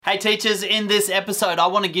Hey teachers, in this episode I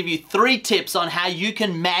want to give you 3 tips on how you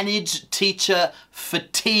can manage teacher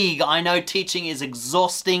fatigue. I know teaching is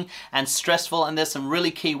exhausting and stressful, and there's some really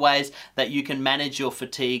key ways that you can manage your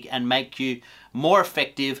fatigue and make you more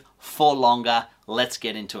effective for longer. Let's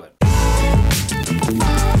get into it.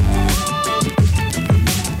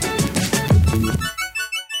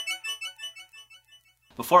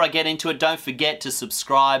 Before I get into it, don't forget to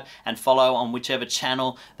subscribe and follow on whichever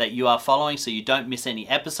channel that you are following so you don't miss any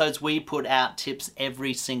episodes. We put out tips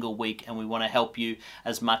every single week and we want to help you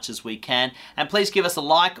as much as we can. And please give us a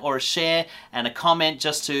like or a share and a comment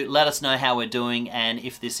just to let us know how we're doing, and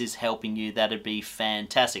if this is helping you, that'd be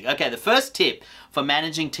fantastic. Okay, the first tip for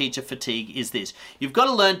managing teacher fatigue is this. You've got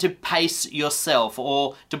to learn to pace yourself,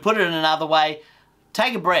 or to put it in another way,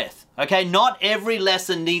 take a breath, okay? Not every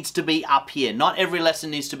lesson needs to be up here. Not every lesson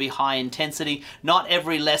needs to be high intensity. Not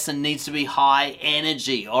every lesson needs to be high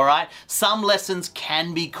energy, all right? Some lessons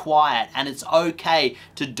can be quiet, and it's okay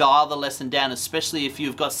to dial the lesson down, especially if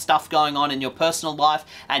you've got stuff going on in your personal life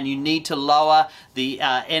and you need to lower the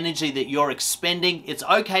energy that you're expending. It's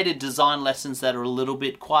okay to design lessons that are a little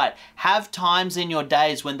bit quiet. Have times in your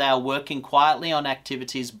days when they are working quietly on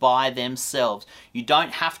activities by themselves. You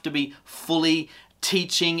don't have to be fully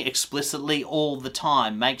teaching explicitly all the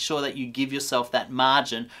time. Make sure that you give yourself that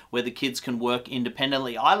margin where the kids can work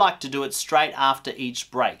independently. I like to do it straight after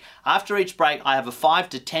each break. After each break, I have a 5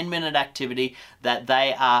 to 10 minute activity that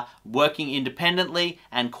they are working independently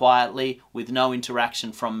and quietly with no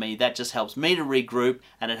interaction from me. That just helps me to regroup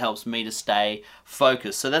and it helps me to stay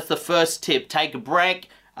focused. So that's the first tip. Take a break,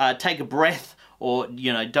 take a breath, or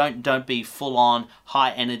don't be full on high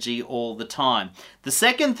energy all the time. The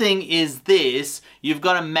second thing is this: you've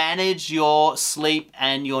got to manage your sleep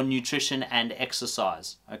and your nutrition and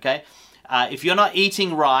exercise, okay? If you're not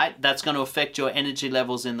eating right, that's going to affect your energy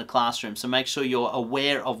levels in the classroom. So make sure you're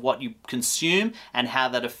aware of what you consume and how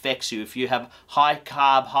that affects you. If you have high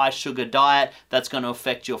carb, high sugar diet, that's going to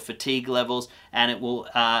affect your fatigue levels and it will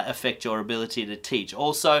affect your ability to teach.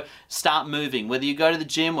 Also, start moving. Whether you go to the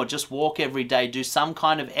gym or just walk every day, do some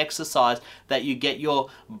kind of exercise that you get your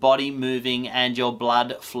body moving and your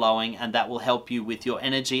blood flowing, and that will help you with your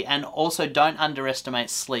energy. And also, don't underestimate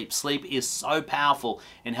sleep. Sleep is so powerful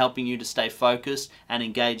in helping you to stay focused and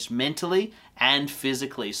engaged mentally and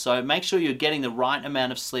physically. So make sure you're getting the right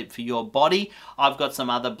amount of sleep for your body. I've got some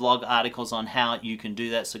other blog articles on how you can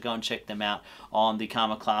do that, so go and check them out on the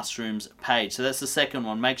Karma Classrooms page. So that's the second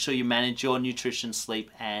one. Make sure you manage your nutrition,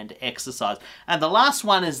 sleep, and exercise. And the last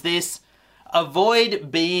one is this: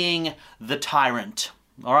 avoid being the tyrant.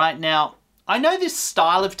 All right, now I know this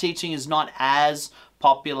style of teaching is not as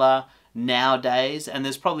popular nowadays, and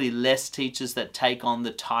there's probably less teachers that take on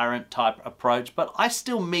the tyrant type approach, but I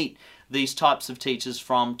still meet these types of teachers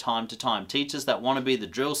from time to time. Teachers that want to be the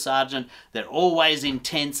drill sergeant. They're always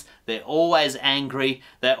intense, they're always angry,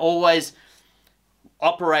 they're always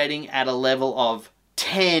operating at a level of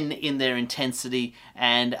 10 in their intensity,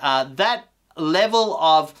 and that level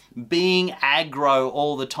of being aggro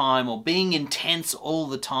all the time or being intense all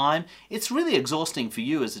the time, it's really exhausting for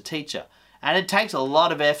you as a teacher. And it takes a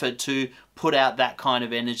lot of effort to put out that kind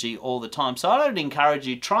of energy all the time. So I would encourage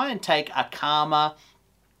you, try and take a calmer,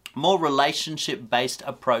 more relationship-based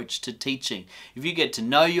approach to teaching. If you get to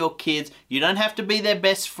know your kids, you don't have to be their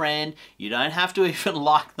best friend. You don't have to even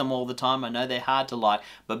like them all the time. I know they're hard to like,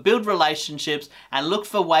 but build relationships and look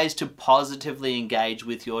for ways to positively engage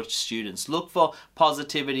with your students. Look for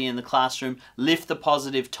positivity in the classroom. Lift the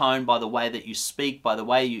positive tone by the way that you speak, by the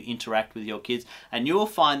way you interact with your kids, and you will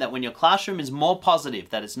find that when your classroom is more positive,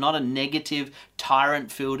 that it's not a negative,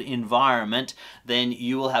 tyrant-filled environment, then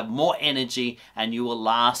you will have more energy and you will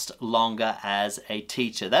last longer as a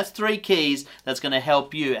teacher. That's 3 keys that's going to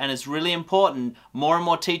help you, and it's really important. More and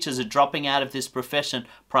more teachers are dropping out of this profession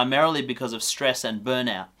primarily because of stress and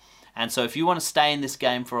burnout. And so if you want to stay in this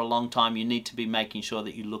game for a long time, you need to be making sure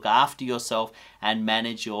that you look after yourself and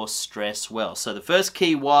manage your stress well. So the first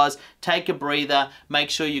key was take a breather, make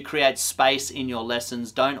sure you create space in your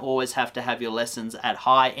lessons. Don't always have to have your lessons at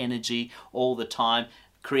high energy all the time.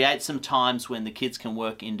 Create some times when the kids can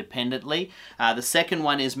work independently. The second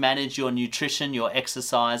one is manage your nutrition, your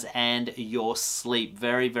exercise, and your sleep.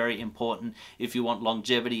 Very, very important if you want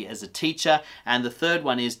longevity as a teacher. And the third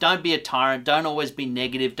one is don't be a tyrant. Don't always be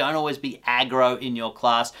negative. Don't always be aggro in your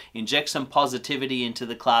class. Inject some positivity into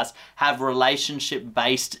the class. Have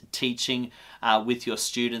relationship-based teaching with your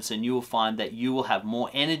students, and you will find that you will have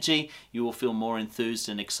more energy, you will feel more enthused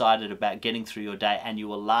and excited about getting through your day, and you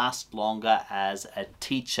will last longer as a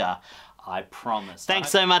teacher. I promise.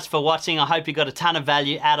 Thanks so much for watching. I hope you got a ton of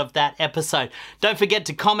value out of that episode. Don't forget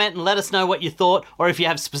to comment and let us know what you thought, or if you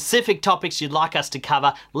have specific topics you'd like us to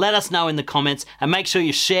cover, let us know in the comments, and make sure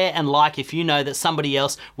you share and like if you know that somebody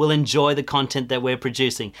else will enjoy the content that we're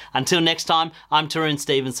producing. Until next time, I'm Tarun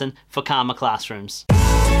Stevenson for Karma Classrooms.